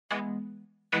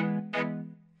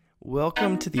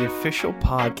Welcome to the official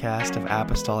podcast of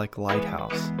Apostolic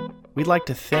Lighthouse. We'd like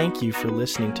to thank you for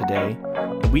listening today,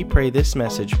 and we pray this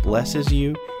message blesses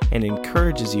you and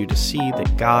encourages you to see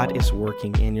that God is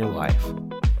working in your life.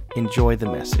 Enjoy the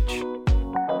message.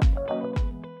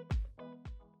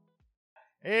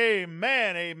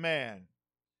 Amen, amen.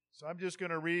 So I'm just going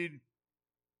to read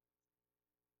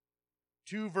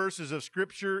two verses of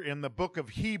Scripture in the book of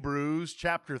Hebrews,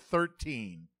 chapter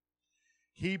 13.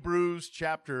 Hebrews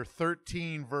chapter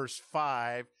 13, verse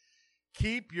 5.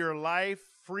 Keep your life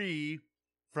free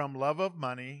from love of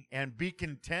money and be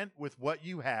content with what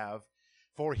you have,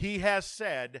 for he has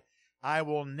said, I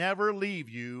will never leave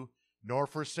you nor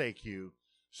forsake you.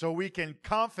 So we can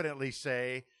confidently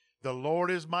say, the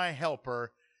Lord is my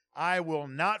helper. I will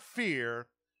not fear.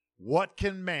 What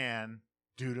can man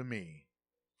do to me?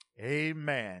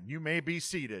 Amen. You may be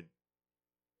seated.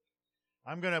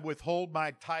 I'm going to withhold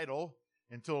my title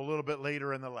until a little bit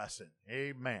later in the lesson.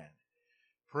 Amen.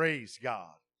 Praise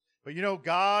God. But you know,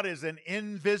 God is an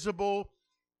invisible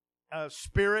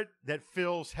spirit that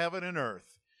fills heaven and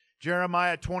earth.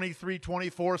 Jeremiah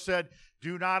 23:24 said,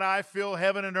 do not I fill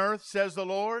heaven and earth, says the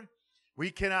Lord?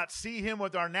 We cannot see him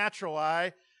with our natural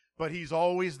eye, but he's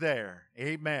always there.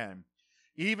 Amen.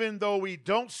 Even though we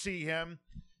don't see him,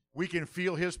 we can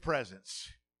feel his presence.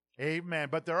 Amen.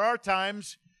 But there are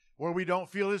times where we don't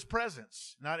feel his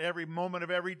presence. Not every moment of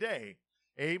every day.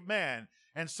 Amen.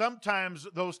 And sometimes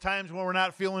those times when we're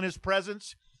not feeling his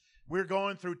presence, we're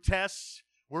going through tests,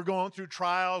 we're going through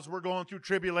trials, we're going through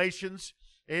tribulations.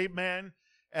 Amen.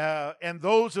 And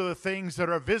those are the things that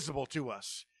are visible to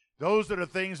us. Those are the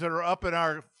things that are up in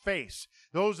our face.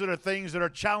 Those are the things that are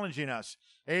challenging us.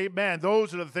 Amen.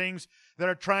 Those are the things that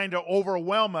are trying to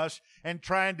overwhelm us and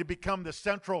trying to become the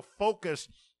central focus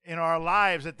in our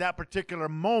lives at that particular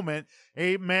moment.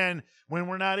 Amen. When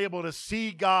we're not able to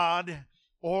see God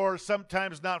or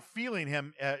sometimes not feeling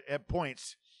him at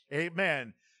points.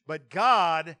 Amen. But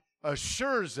God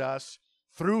assures us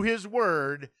through his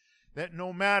word that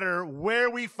no matter where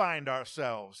we find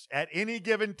ourselves at any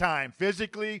given time,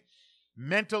 physically,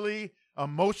 mentally,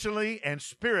 emotionally, and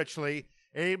spiritually,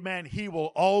 amen, he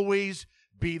will always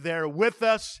be there with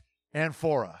us and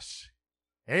for us.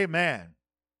 Amen.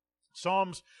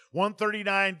 Psalms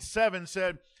 139:7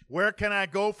 said, where can I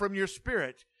go from your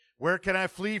spirit? Where can I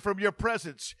flee from your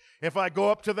presence? If I go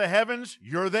up to the heavens,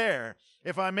 you're there.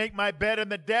 If I make my bed in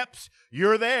the depths,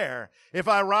 you're there. If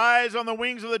I rise on the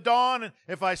wings of the dawn,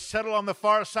 if I settle on the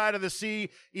far side of the sea,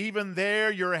 even there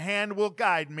your hand will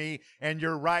guide me and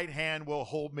your right hand will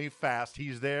hold me fast.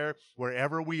 He's there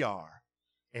wherever we are.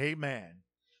 Amen.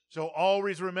 So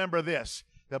always remember this.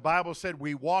 The Bible said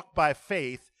we walk by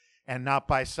faith and not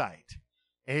by sight.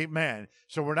 Amen.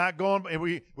 So we're not going,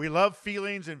 we love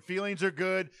feelings, and feelings are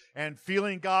good, and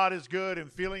feeling God is good, and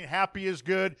feeling happy is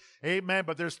good. Amen.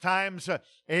 But there's times,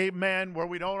 amen, where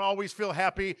we don't always feel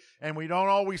happy and we don't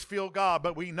always feel God,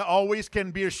 but we always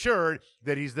can be assured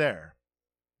that he's there.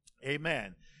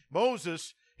 Amen.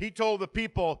 Moses, he told the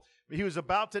people he was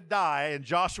about to die and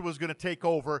Joshua was going to take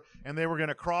over, and they were going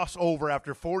to cross over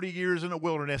after 40 years in the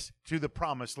wilderness to the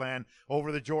promised land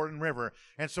over the Jordan River.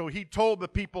 And so he told the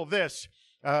people this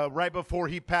right before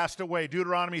he passed away.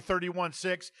 Deuteronomy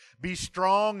 31:6, be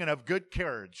strong and of good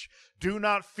courage. Do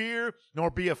not fear nor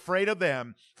be afraid of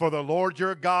them, for the Lord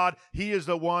your God, he is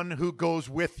the one who goes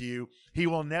with you. He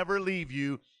will never leave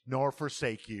you nor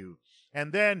forsake you.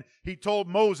 And then he told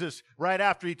Moses, right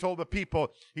after he told the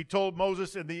people, he told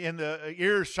Moses in the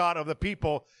earshot of the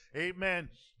people, amen,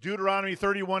 Deuteronomy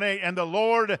 31:8, and the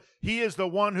Lord, he is the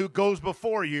one who goes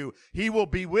before you. He will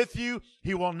be with you.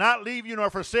 He will not leave you nor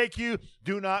forsake you.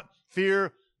 Do not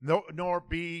fear nor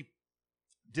be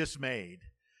dismayed.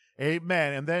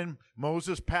 Amen. And then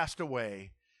Moses passed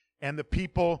away, and the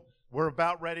people were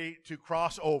about ready to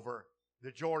cross over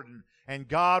the Jordan. And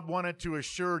God wanted to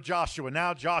assure Joshua.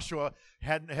 Now Joshua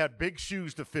had big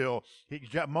shoes to fill.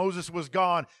 Moses was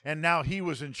gone, and now he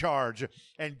was in charge.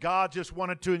 And God just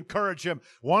wanted to encourage him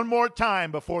one more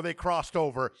time before they crossed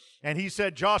over. And he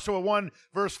said, Joshua 1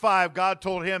 verse 5, God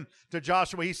told him to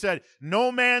Joshua, he said,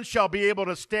 no man shall be able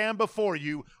to stand before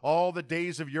you all the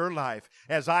days of your life.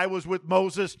 As I was with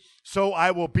Moses, so I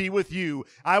will be with you.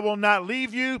 I will not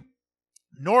leave you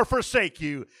nor forsake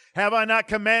you. Have I not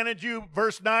commanded you?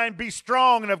 Verse 9, be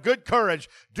strong and of good courage.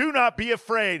 Do not be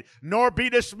afraid, nor be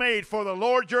dismayed, for the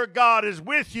Lord your God is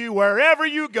with you wherever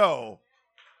you go.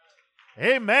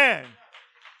 Amen.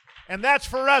 And that's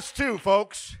for us too,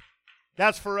 folks.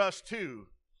 That's for us too.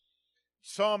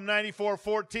 Psalm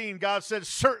 94:14, God said,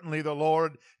 certainly the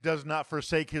Lord does not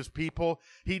forsake his people.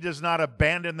 He does not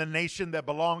abandon the nation that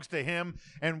belongs to him.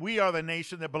 And we are the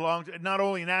nation that belongs to not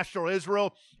only national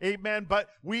Israel, amen, but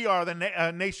we are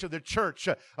the nation of the church,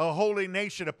 a holy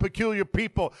nation, a peculiar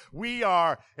people. We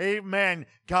are, amen,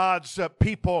 God's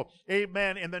people,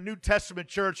 amen, in the New Testament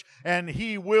church, and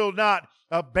he will not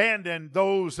abandon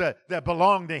those that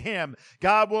belong to him.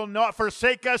 God will not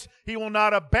forsake us. He will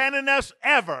not abandon us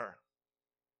ever.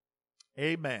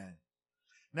 Amen.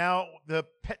 Now, the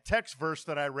text verse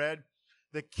that I read,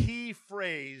 the key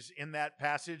phrase in that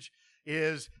passage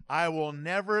is, I will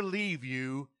never leave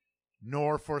you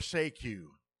nor forsake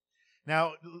you.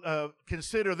 Now,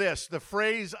 consider this. The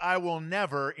phrase, I will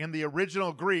never, in the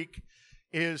original Greek,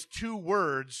 is two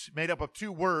words, made up of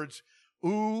two words,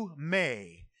 ou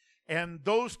me. And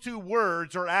those two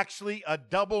words are actually a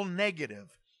double negative,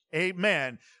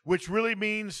 amen, which really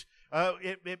means,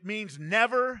 it means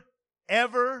never,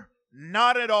 ever,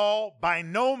 not at all, by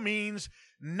no means,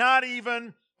 not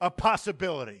even a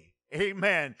possibility.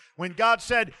 Amen. When God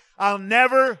said, I'll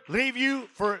never leave you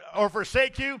or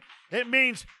forsake you, it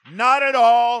means not at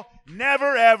all,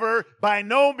 never ever, by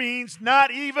no means,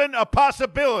 not even a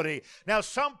possibility. Now,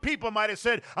 some people might have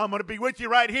said, I'm going to be with you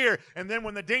right here. And then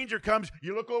when the danger comes,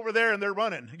 you look over there and they're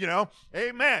running,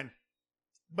 Amen.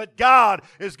 But God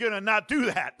is going to not do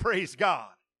that. Praise God.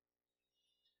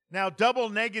 Now, double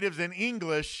negatives in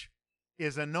English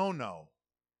is a no-no.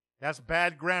 That's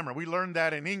bad grammar. We learned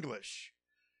that in English.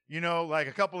 Like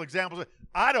a couple examples.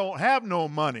 I don't have no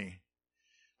money.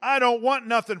 I don't want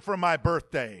nothing for my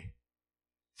birthday.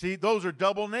 See, those are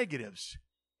double negatives.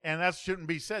 And that shouldn't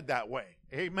be said that way.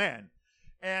 Amen.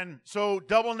 And so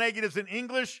double negatives in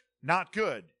English, not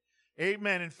good.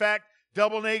 Amen. In fact,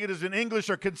 double negatives in English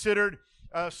are considered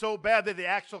so bad that they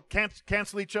actually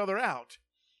cancel each other out.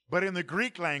 But in the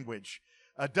Greek language,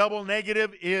 a double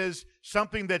negative is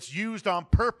something that's used on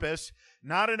purpose,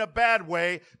 not in a bad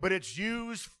way, but it's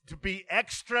used to be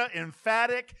extra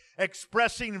emphatic,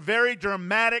 expressing very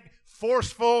dramatic,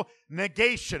 forceful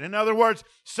negation. In other words,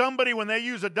 somebody, when they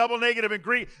use a double negative in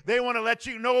Greek, they want to let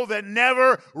you know that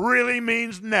never really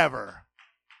means never.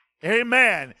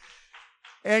 Amen.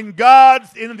 And God,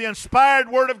 in the inspired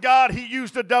word of God, he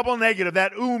used a double negative,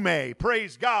 that ou me.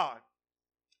 Praise God.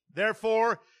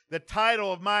 Therefore, the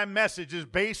title of my message is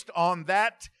based on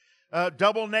that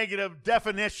double negative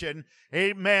definition,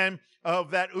 amen,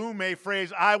 of that ou me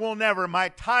phrase, I will never. My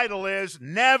title is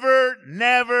Never,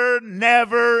 Never,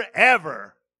 Never,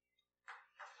 Ever.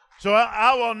 So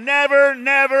I will never,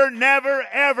 never, never,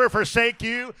 ever forsake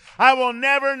you. I will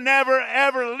never, never,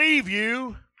 ever leave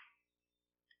you.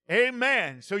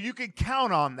 Amen. So you can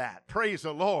count on that. Praise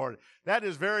the Lord. That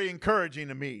is very encouraging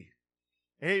to me.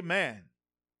 Amen.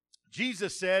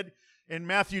 Jesus said in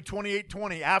Matthew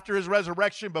 28:20, after his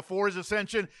resurrection, before his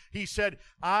ascension, he said,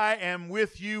 I am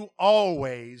with you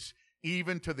always,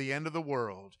 even to the end of the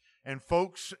world. And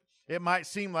folks, it might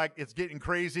seem like it's getting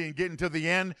crazy and getting to the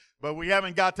end, but we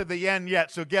haven't got to the end yet.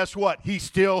 So guess what? He's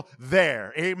still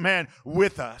there. Amen.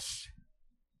 With us.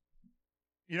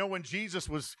 When Jesus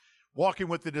was walking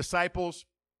with the disciples,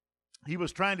 he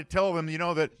was trying to tell them,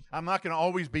 that I'm not going to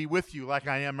always be with you like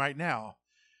I am right now.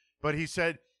 But he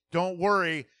said, don't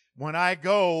worry, when I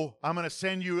go, I'm going to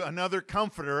send you another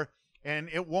comforter, and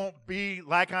it won't be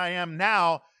like I am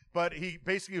now, but he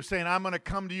basically was saying, I'm going to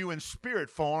come to you in spirit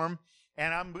form,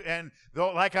 and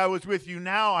though like I was with you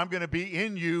now, I'm going to be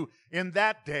in you in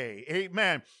that day.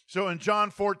 Amen. So in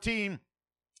John 14,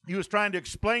 he was trying to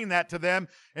explain that to them.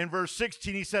 In verse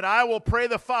 16, he said, I will pray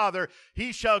the Father,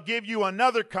 he shall give you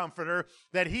another comforter,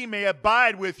 that he may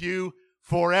abide with you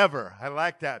forever. I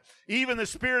like that. Even the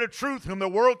Spirit of truth, whom the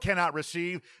world cannot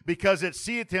receive, because it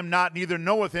seeth him not, neither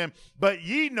knoweth him. But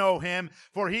ye know him,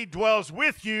 for he dwells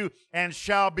with you and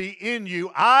shall be in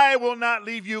you. I will not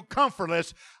leave you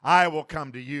comfortless. I will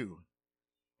come to you.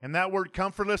 And that word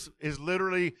comfortless is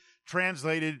literally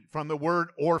translated from the word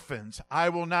orphans. I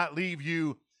will not leave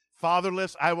you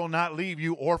fatherless. I will not leave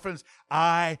you orphans.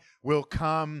 I will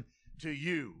come to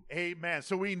you. Amen.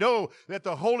 So we know that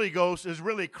the Holy Ghost is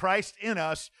really Christ in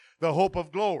us, the hope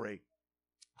of glory.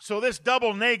 So this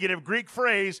double negative Greek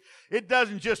phrase, it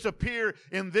doesn't just appear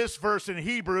in this verse in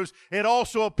Hebrews. It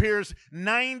also appears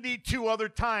 92 other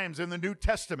times in the New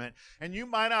Testament. And you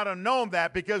might not have known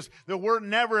that because the word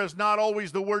never is not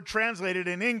always the word translated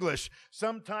in English.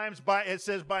 Sometimes it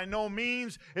says by no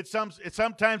means.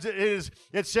 Sometimes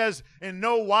it says in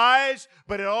no wise,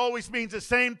 but it always means the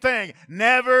same thing.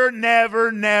 Never,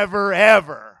 never, never,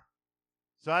 ever.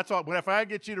 So that's all. But if I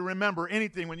get you to remember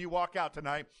anything when you walk out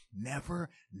tonight, never,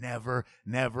 never,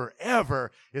 never,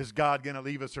 ever is God going to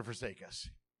leave us or forsake us.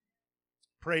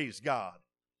 Praise God.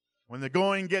 When the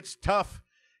going gets tough,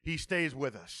 He stays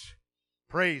with us.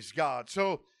 Praise God.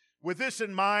 So with this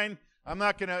in mind, I'm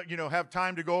not going to, have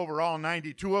time to go over all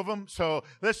 92 of them. So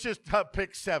let's just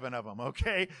pick 7 of them,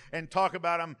 okay? And talk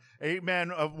about them,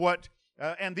 amen, of what.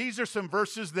 And these are some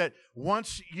verses that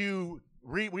once we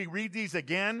read these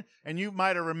again, and you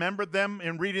might have remembered them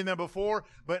in reading them before,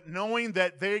 but knowing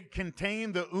that they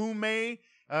contain the ume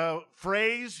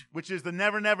phrase, which is the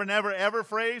never, never, never, ever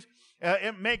phrase,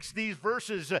 it makes these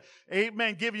verses,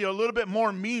 amen, give you a little bit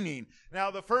more meaning.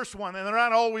 Now, the first one, and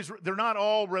they're not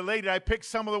all related. I picked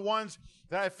some of the ones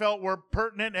that I felt were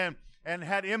pertinent and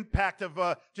had impact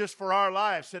of just for our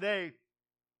lives today.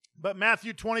 But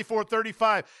Matthew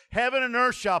 24:35, heaven and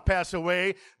earth shall pass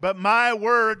away, but my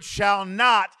word shall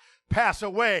not pass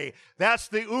away. That's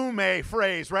the ume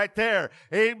phrase right there.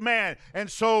 Amen. And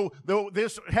so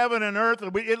this heaven and earth,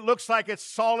 it looks like it's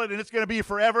solid and it's going to be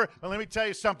forever. But let me tell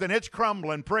you something. It's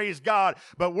crumbling. Praise God.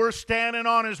 But we're standing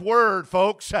on His word,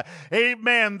 folks.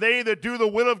 Amen. They that do the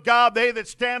will of God, they that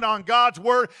stand on God's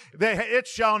word, it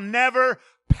shall never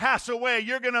pass away.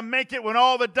 You're going to make it when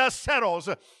all the dust settles.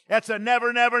 That's a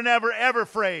never, never, never, ever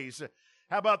phrase.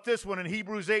 How about this one in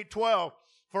Hebrews 8:12?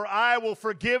 For I will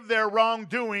forgive their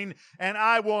wrongdoing, and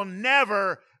I will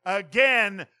never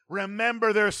again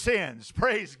remember their sins.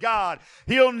 Praise God.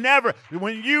 He'll never,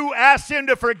 when you ask Him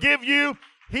to forgive you,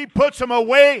 He puts them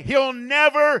away. He'll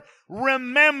never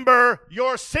remember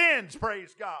your sins.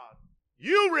 Praise God.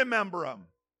 You remember them.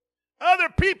 Other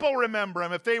people remember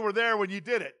them if they were there when you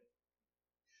did it.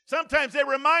 Sometimes they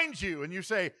remind you, and you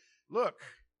say, look,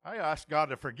 I asked God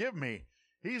to forgive me.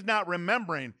 He's not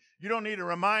remembering. You don't need to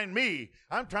remind me.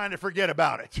 I'm trying to forget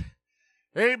about it.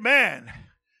 Amen.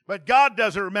 But God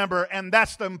doesn't remember, and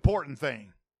that's the important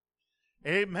thing.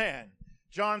 Amen.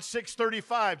 John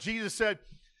 6:35, Jesus said,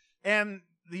 and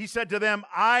He said to them,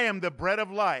 I am the bread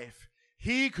of life.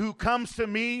 He who comes to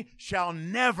me shall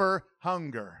never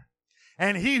hunger.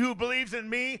 And he who believes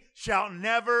in me shall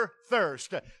never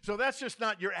thirst. So that's just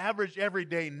not your average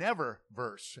everyday never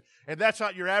verse. And that's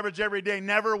not your average everyday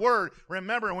never word.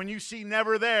 Remember, when you see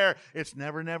never there, it's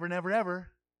never, never, never, ever.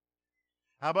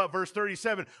 How about verse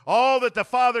 37? All that the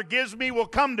Father gives me will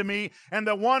come to me, and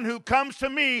the one who comes to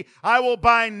me I will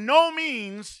by no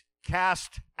means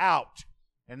cast out.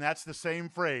 And that's the same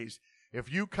phrase.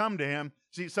 If you come to Him,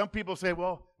 see, some people say,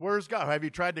 well, where's God? Have you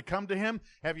tried to come to Him?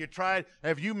 Have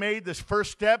you made this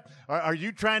first step? Are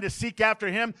you trying to seek after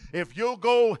Him? If you'll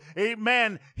go,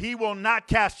 amen, He will not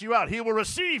cast you out. He will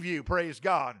receive you, praise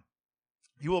God.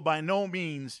 He will by no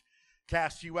means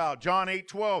cast you out. John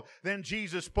 8:12, then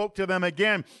Jesus spoke to them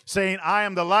again, saying, I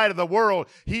am the light of the world.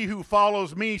 He who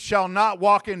follows me shall not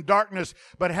walk in darkness,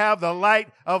 but have the light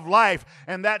of life.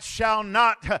 And that shall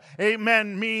not,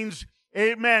 amen, means,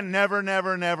 amen, never,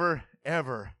 never, never,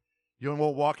 ever. You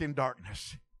won't walk in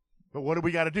darkness. But what do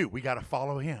we got to do? We got to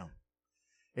follow Him.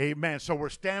 Amen. So we're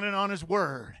standing on His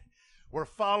word. We're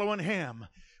following Him.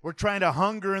 We're trying to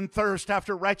hunger and thirst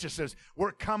after righteousness.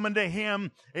 We're coming to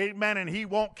Him. Amen. And He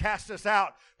won't cast us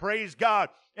out. Praise God.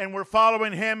 And we're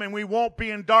following Him, and we won't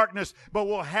be in darkness, but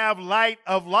we'll have light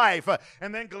of life.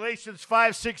 And then Galatians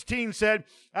 5:16 said,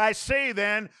 I say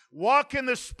then, walk in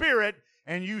the Spirit,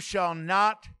 and you shall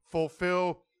not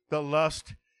fulfill the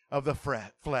lust of the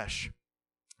flesh.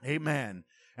 Amen.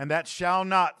 And that shall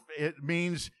not, it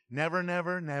means never,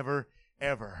 never, never,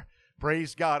 ever.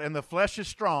 Praise God. And the flesh is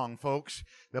strong, folks.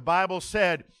 The Bible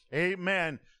said,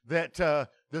 amen, that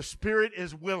the spirit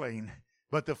is willing,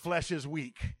 but the flesh is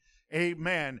weak.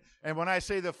 Amen. And when I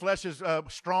say the flesh is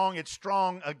strong, it's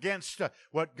strong against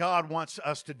what God wants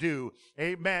us to do.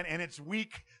 Amen. And it's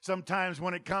weak sometimes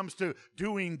when it comes to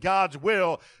doing God's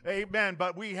will. Amen.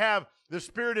 But we have, the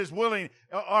spirit is willing.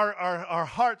 Our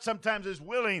heart sometimes is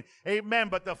willing. Amen.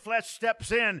 But the flesh steps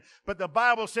in. But the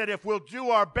Bible said if we'll do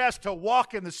our best to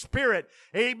walk in the Spirit,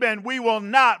 amen, we will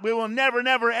never,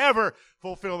 never, ever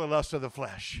fulfill the lust of the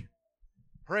flesh.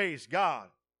 Praise God.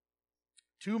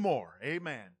 2 more.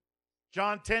 Amen.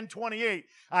 John 10:28,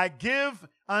 I give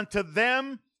unto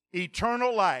them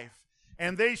eternal life,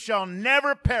 and they shall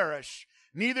never perish,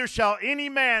 neither shall any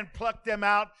man pluck them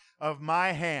out of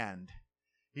my hand.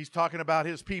 He's talking about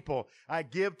His people. I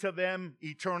give to them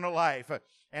eternal life,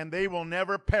 and they will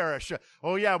never perish.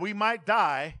 Oh yeah, we might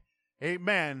die,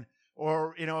 amen,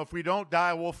 or, if we don't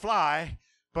die, we'll fly,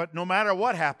 but no matter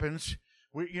what happens,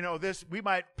 we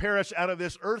might perish out of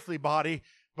this earthly body,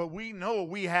 But we know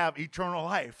we have eternal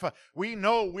life. We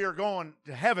know we're going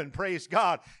to heaven, praise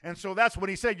God. And so that's what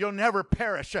he said, you'll never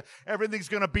perish. Everything's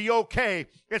going to be okay.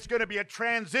 It's going to be a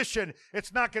transition.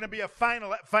 It's not going to be a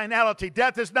finality.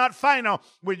 Death is not final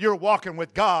when you're walking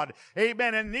with God.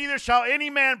 Amen. And neither shall any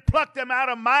man pluck them out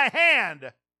of my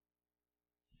hand.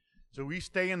 So we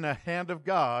stay in the hand of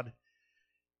God.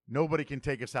 Nobody can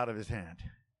take us out of his hand.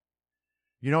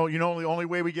 You know the only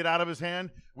way we get out of his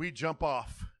hand? We jump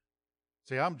off.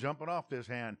 Say, I'm jumping off this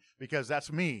hand because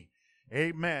that's me.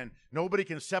 Amen. Nobody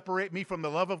can separate me from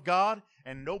the love of God,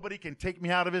 and nobody can take me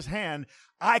out of his hand.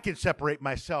 I can separate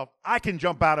myself. I can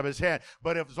jump out of his hand.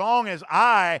 But as long as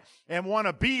I want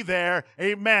to be there,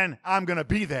 amen, I'm going to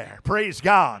be there. Praise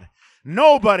God.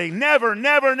 Nobody, never,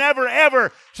 never, never,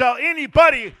 ever shall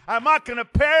anybody, I'm not going to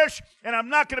perish, and I'm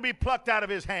not going to be plucked out of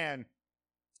his hand.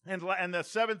 And the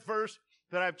seventh verse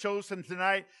that I've chosen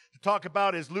tonight to talk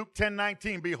about is Luke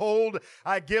 10:19. Behold,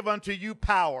 I give unto you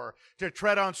power to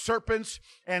tread on serpents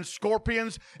and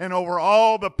scorpions and over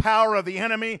all the power of the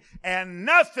enemy, and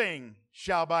nothing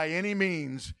shall by any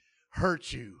means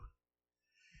hurt you.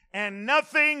 And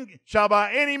nothing shall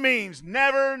by any means,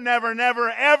 never, never,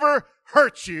 never, ever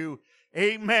hurt you.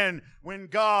 Amen. When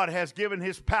God has given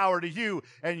his power to you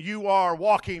and you are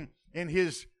walking in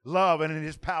his love and in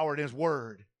his power and his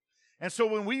word. And so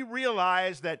when we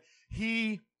realize that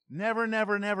he never,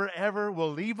 never, never, ever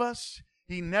will leave us,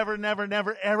 he never, never,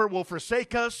 never, ever will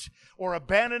forsake us or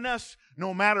abandon us,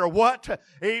 no matter what.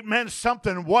 Amen.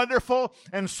 Something wonderful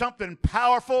and something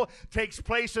powerful takes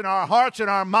place in our hearts and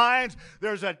our minds.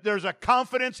 There's a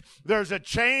confidence. There's a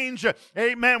change.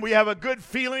 Amen. We have a good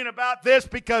feeling about this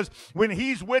because when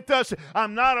he's with us,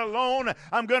 I'm not alone.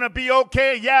 I'm going to be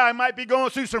okay. Yeah, I might be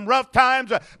going through some rough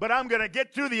times, but I'm going to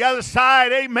get through the other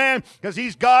side. Amen. Because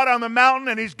he's God on the mountain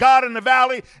and he's God in the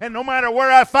valley. And no matter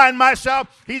where I find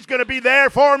myself, he's going to be there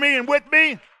for me and with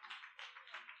me.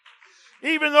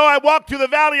 Even though I walk through the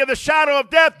valley of the shadow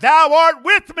of death, thou art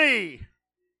with me.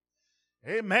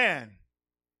 Amen.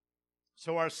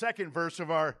 So our second verse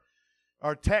of our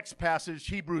text passage,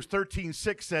 Hebrews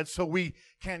 13:6 says, so we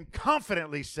can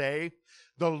confidently say,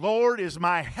 the Lord is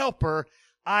my helper.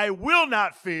 I will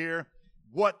not fear.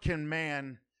 What can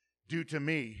man do to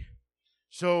me?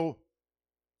 So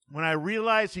when I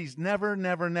realize he's never,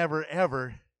 never, never,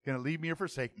 ever going to leave me or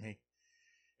forsake me,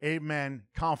 amen,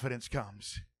 confidence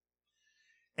comes.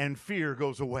 And fear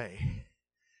goes away.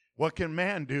 What can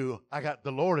man do? I got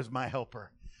the Lord as my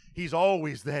helper. He's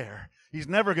always there. He's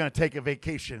never going to take a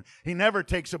vacation. He never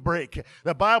takes a break.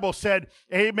 The Bible said,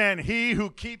 amen, he who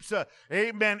keeps,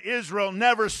 Israel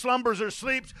never slumbers or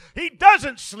sleeps. He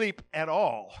doesn't sleep at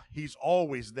all. He's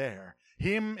always there.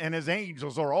 Him and his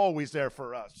angels are always there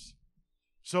for us.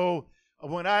 So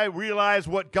when I realize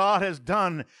what God has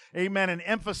done, amen, and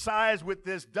emphasize with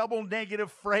this double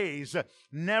negative phrase,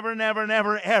 never, never,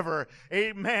 never, ever,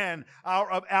 amen,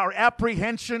 our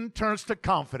apprehension turns to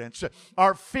confidence.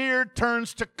 Our fear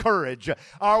turns to courage.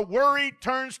 Our worry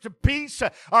turns to peace.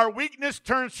 Our weakness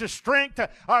turns to strength.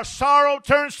 Our sorrow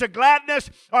turns to gladness.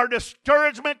 Our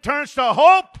discouragement turns to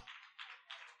hope.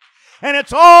 And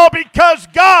it's all because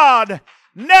God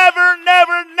never,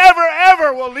 never, never,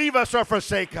 ever will leave us or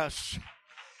forsake us.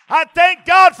 I thank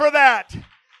God for that.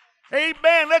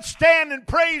 Amen. Let's stand and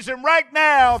praise him right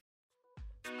now.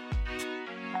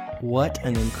 What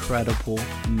an incredible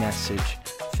message.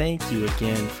 Thank you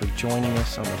again for joining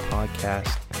us on the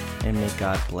podcast, and may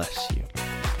God bless you.